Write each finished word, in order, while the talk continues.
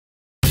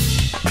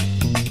A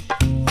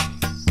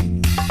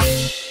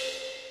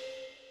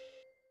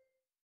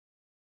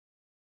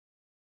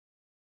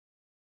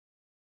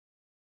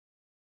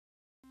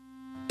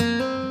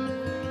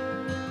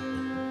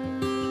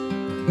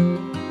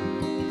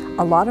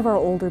lot of our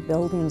older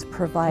buildings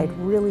provide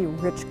really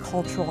rich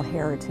cultural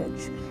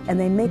heritage, and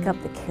they make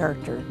up the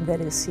character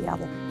that is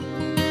Seattle.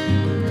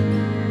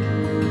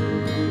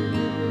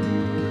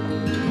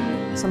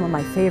 Some of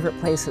my favorite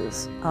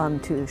places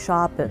to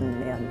shop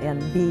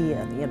and be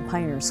in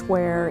Pioneer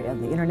Square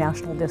and the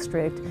International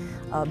District,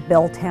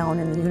 Belltown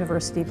in the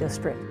University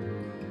District.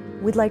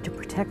 We'd like to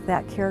protect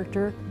that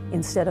character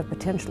instead of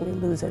potentially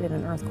lose it in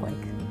an earthquake.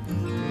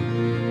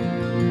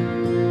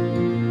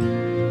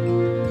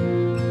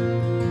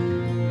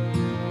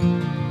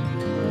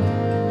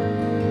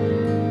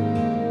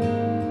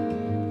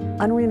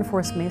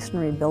 Unreinforced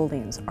masonry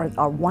buildings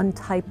are one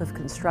type of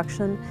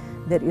construction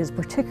that is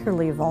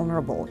particularly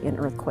vulnerable in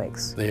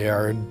earthquakes. They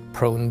are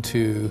prone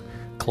to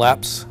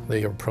collapse.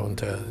 They are prone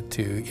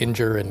to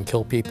injure and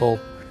kill people.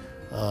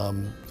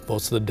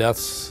 Most of the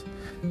deaths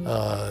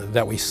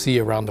that we see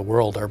around the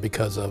world are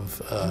because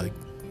of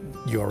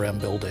URM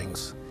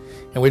buildings.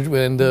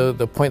 And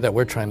the point that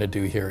we're trying to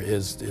do here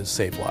is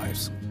save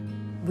lives.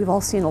 We've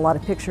all seen a lot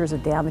of pictures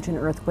of damage in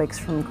earthquakes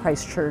from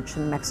Christchurch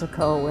in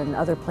Mexico and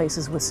other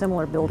places with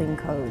similar building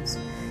codes.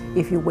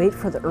 If you wait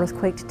for the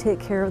earthquake to take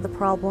care of the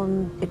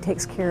problem, it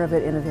takes care of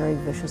it in a very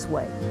vicious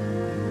way.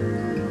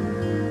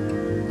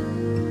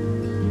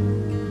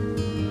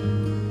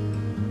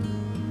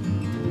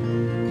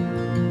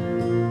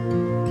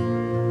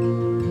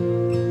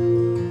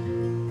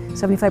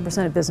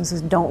 "75% of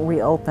businesses don't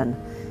reopen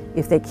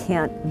if they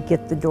can't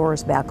get the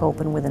doors back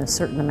open within a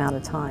certain amount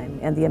of time.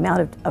 And the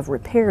amount of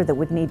repair that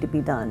would need to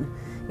be done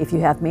if you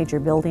have major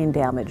building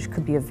damage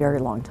could be a very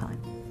long time.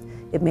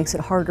 It makes it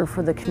harder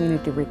for the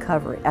community to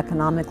recover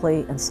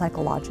economically and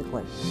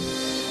psychologically.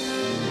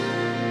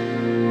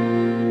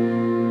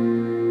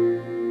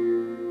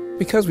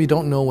 Because we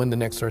don't know when the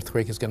next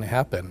earthquake is going to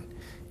happen,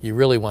 you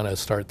really want to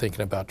start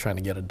thinking about trying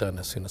to get it done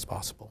as soon as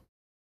possible.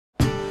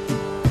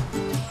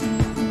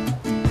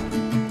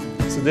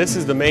 So this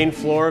is the main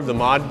floor of the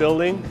mod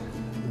building.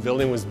 The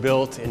building was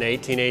built in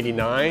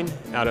 1889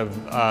 out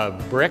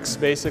of bricks,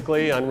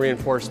 basically,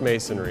 unreinforced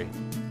masonry.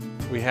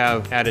 We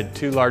have added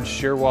 2 large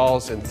shear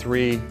walls and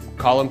 3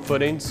 column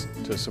footings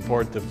to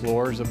support the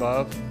floors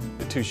above.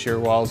 The 2 shear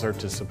walls are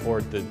to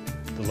support the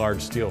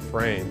large steel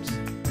frames.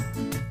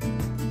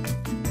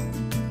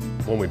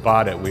 When we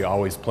bought it, we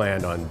always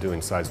planned on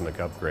doing seismic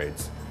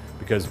upgrades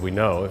because we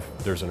know if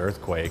there's an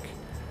earthquake,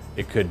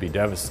 it could be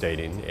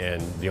devastating,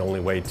 and the only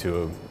way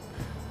to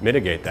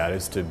mitigate that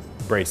is to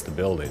brace the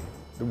building.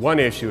 One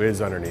issue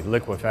is underneath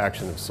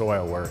liquefaction of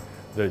soil, where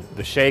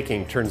the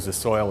shaking turns the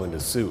soil into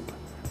soup,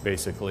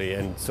 basically,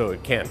 and so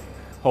it can't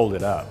hold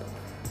it up.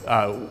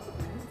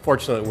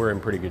 Fortunately, we're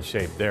in pretty good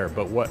shape there,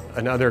 but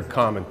another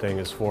common thing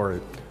is for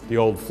the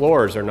old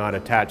floors are not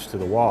attached to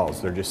the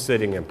walls. They're just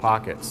sitting in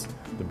pockets.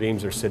 The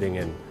beams are sitting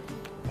in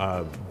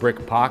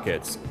brick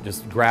pockets,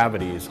 just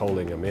gravity is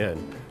holding them in.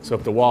 So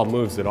if the wall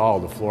moves at all,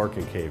 the floor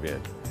can cave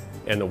in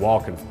and the wall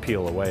can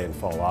peel away and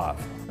fall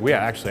off. We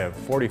actually have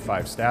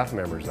 45 staff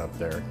members up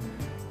there,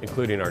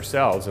 including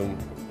ourselves, and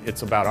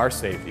it's about our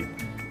safety,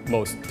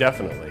 most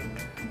definitely.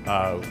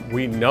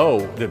 We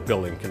know the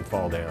building can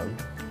fall down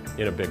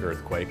in a big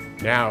earthquake.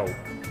 Now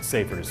it's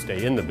safer to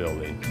stay in the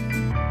building.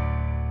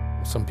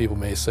 Some people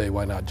may say,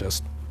 why not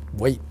just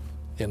wait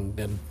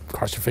and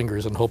cross your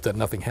fingers and hope that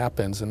nothing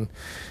happens? And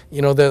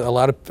you know,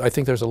 I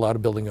think there's a lot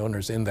of building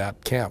owners in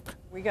that camp.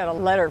 We got a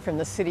letter from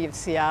the City of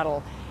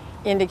Seattle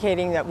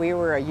indicating that we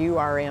were a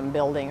URM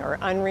building, or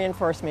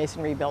unreinforced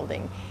masonry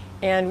building.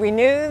 And we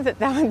knew that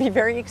that would be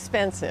very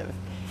expensive.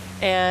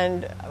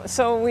 And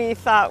so we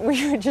thought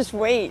we would just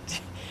wait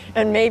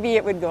and maybe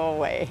it would go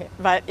away.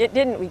 But it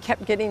didn't. We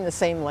kept getting the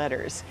same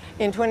letters.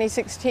 In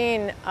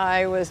 2016,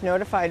 I was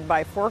notified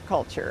by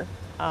 4Culture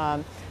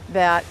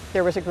that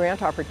there was a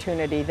grant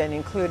opportunity that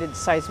included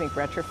seismic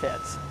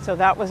retrofits. So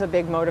that was a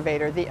big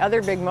motivator. The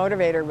other big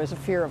motivator was a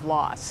fear of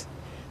loss.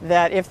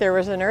 That if there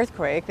was an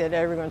earthquake, that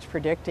everyone's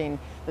predicting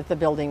that the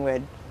building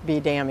would be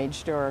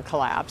damaged or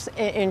collapse,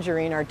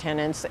 injuring our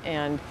tenants,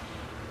 and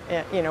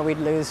you know, we'd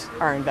lose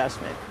our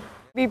investment.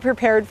 Be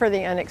prepared for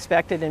the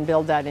unexpected and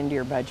build that into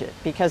your budget,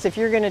 because if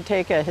you're going to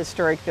take a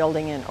historic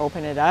building and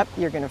open it up,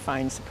 you're going to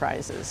find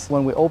surprises.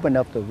 When we opened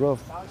up the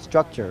roof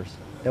structures,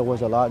 there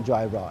was a lot of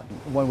dry rot.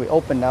 When we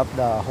opened up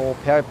the whole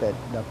parapet,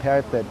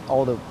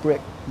 all the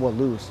brick were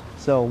loose.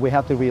 So we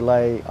have to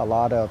relay a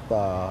lot of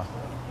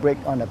brick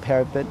on the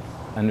parapet.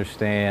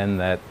 Understand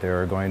that there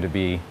are going to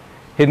be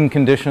hidden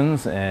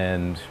conditions,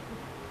 and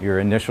your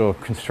initial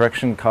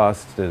construction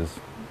cost is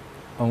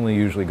only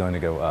usually going to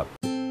go up.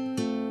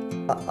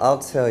 I'll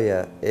tell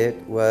you, it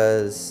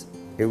was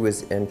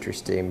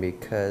interesting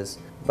because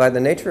by the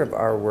nature of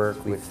our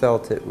work, we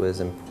felt it was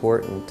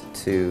important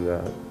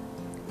to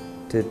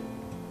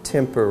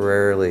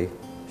temporarily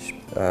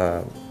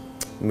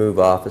move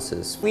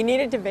offices. We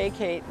needed to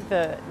vacate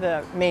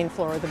the main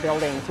floor of the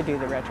building to do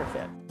the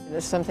retrofit.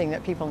 It's something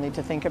that people need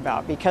to think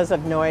about because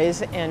of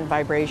noise and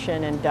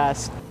vibration and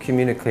dust.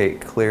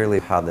 Communicate clearly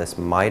how this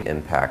might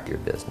impact your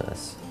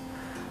business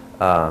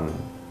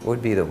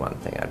would be the one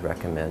thing I'd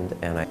recommend.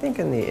 And I think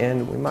in the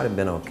end we might have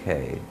been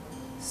okay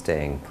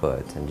staying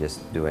put and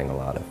just doing a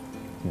lot of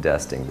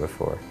dusting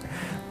before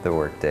the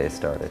workday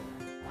started.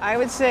 I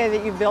would say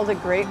that you build a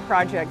great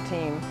project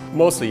team.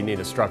 Mostly you need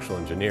a structural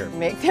engineer.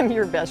 Make them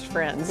your best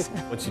friends.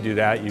 Once you do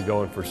that, you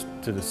go in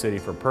to the city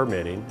for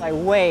permitting. I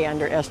way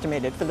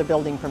underestimated for the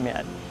building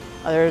permit.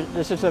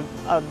 This is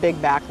a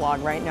big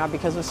backlog right now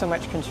because of so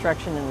much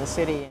construction in the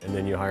city. And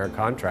then you hire a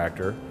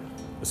contractor,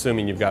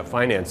 assuming you've got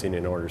financing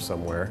in order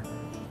somewhere,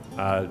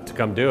 to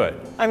come do it.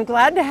 I'm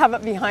glad to have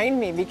it behind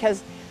me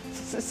because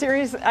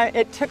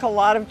it took a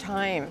lot of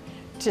time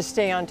to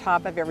stay on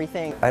top of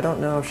everything. I don't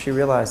know if she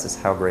realizes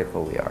how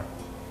grateful we are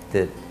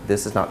that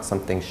this is not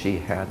something she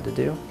had to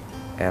do,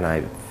 and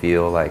I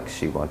feel like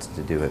she wants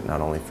to do it not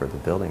only for the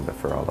building but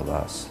for all of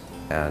us,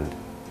 and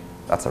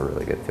that's a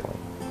really good feeling.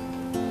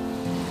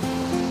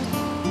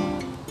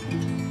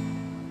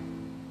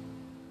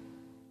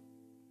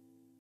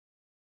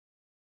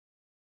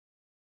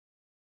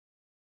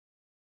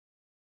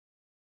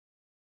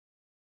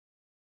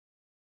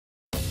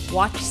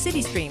 Watch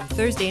CityStream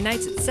Thursday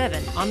nights at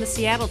 7 on the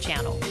Seattle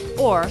channel,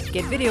 or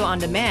get video on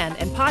demand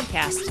and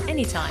podcasts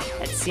anytime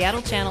at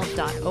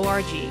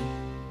seattlechannel.org.